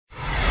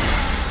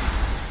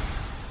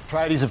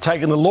Tradies have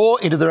taken the law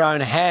into their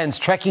own hands,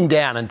 tracking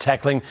down and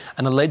tackling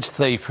an alleged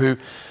thief who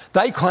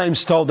they claim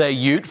stole their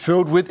ute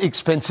filled with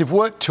expensive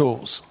work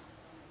tools.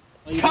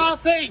 Car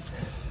thief!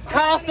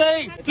 Car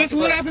thief! That's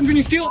what happens when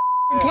you steal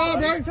a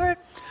car, bro.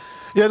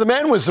 Yeah, the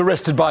man was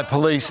arrested by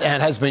police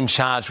and has been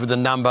charged with a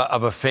number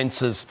of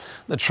offences.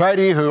 The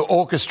tradie who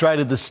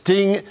orchestrated the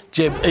sting,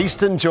 Jeb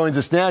Easton, joins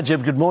us now.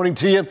 Jeb, good morning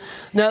to you.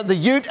 Now, the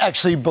ute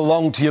actually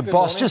belonged to your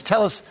boss. Just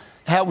tell us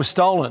how it was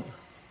stolen.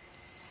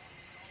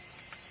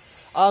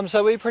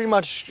 So we pretty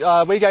much,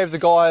 we gave the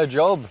guy a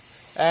job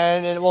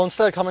and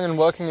instead of coming and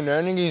working and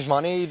earning his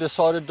money, he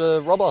decided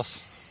to rob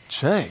us.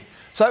 Gee.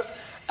 So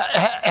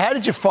how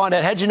did you find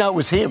out? How did you know it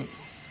was him?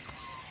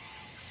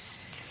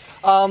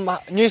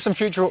 Knew some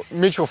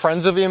mutual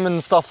friends of him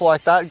and stuff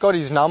like that, got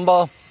his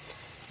number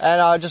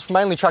and I just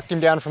mainly tracked him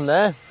down from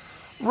there.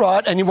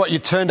 Right, and you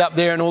turned up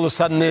there and all of a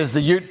sudden there's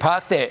the ute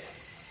parked there?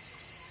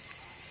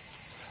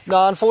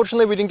 No,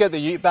 unfortunately we didn't get the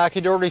ute back.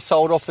 He'd already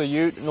sold off the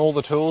ute and all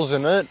the tools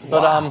in it.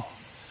 Wow. But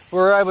we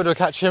were able to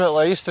catch him at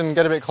least and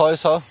get a bit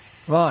closer.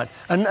 Right,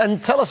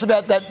 and tell us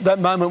about that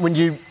moment when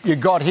you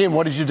got him.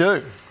 What did you do?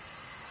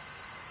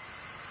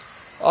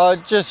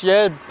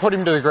 Put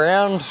him to the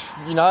ground,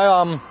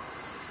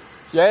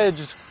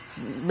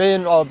 just me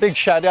and a big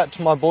shout out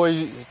to my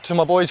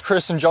boys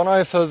Chris and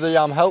Jono for the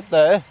help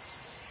there.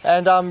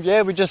 And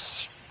we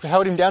just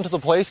held him down till the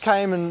police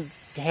came and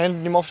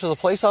handed him off to the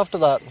police after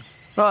that.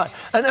 Right,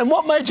 and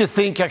what made you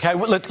think, okay,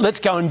 let's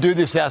go and do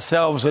this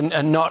ourselves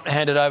and not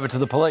hand it over to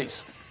the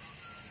police?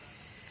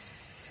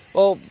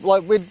 Well,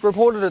 we'd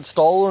reported it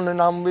stolen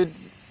and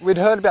we'd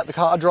heard about the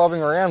car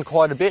driving around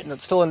quite a bit and it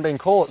still hadn't been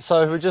caught.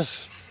 So we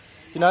just,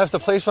 if the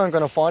police weren't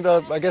going to find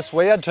it, I guess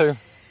we had to.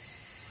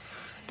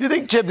 Do you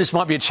think, Jeb, this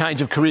might be a change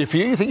of career for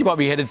you? You think you might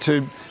be headed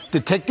to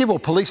detective or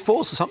police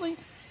force or something?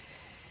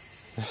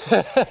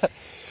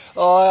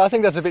 I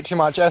think that's a bit too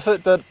much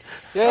effort, but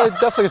yeah,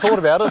 definitely thought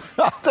about it.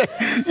 I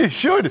think you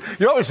should.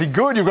 You're obviously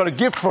good. You've got a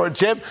gift for it,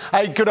 Jeb.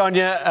 Hey, good on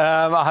you.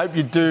 I hope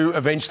you do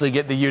eventually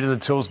get the ute and the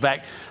tools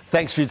back.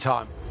 Thanks for your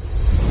time.